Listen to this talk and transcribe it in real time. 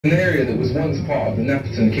An area that was once part of the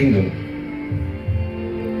Napatan Kingdom.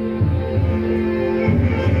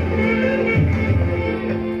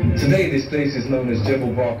 Today this place is known as Jebel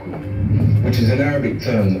Barkal, which is an Arabic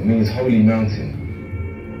term that means holy mountain.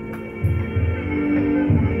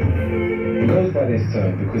 It goes by this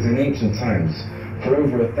term because in ancient times, for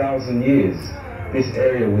over 1,000 years, this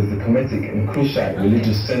area was the Kemetic and Kushite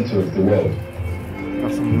religious center of the world.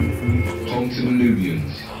 Home to the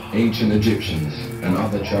Nubians, ancient Egyptians, and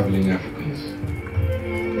other traveling Africans.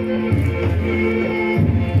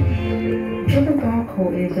 Jebel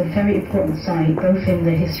Barkal is a very important site both in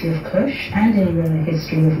the history of Kush and in the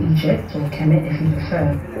history of Egypt, or Kemet if you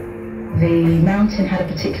prefer. The mountain had a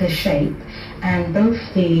particular shape, and both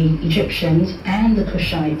the Egyptians and the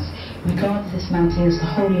Kushites regarded this mountain as the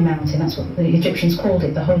Holy Mountain. That's what the Egyptians called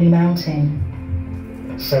it, the Holy Mountain.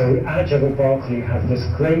 So at Jebel Barkal you have this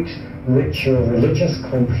great ritual religious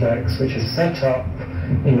complex which is set up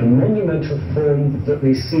in a monumental form that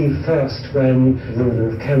we see first when the ruler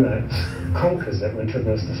of Kemet conquers it, when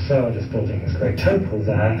Tutmosis III is building his great temple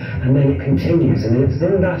there, and then it continues, and it's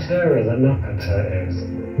in that area that Napata is.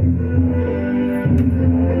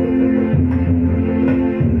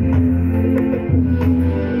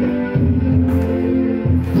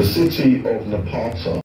 The city of Napata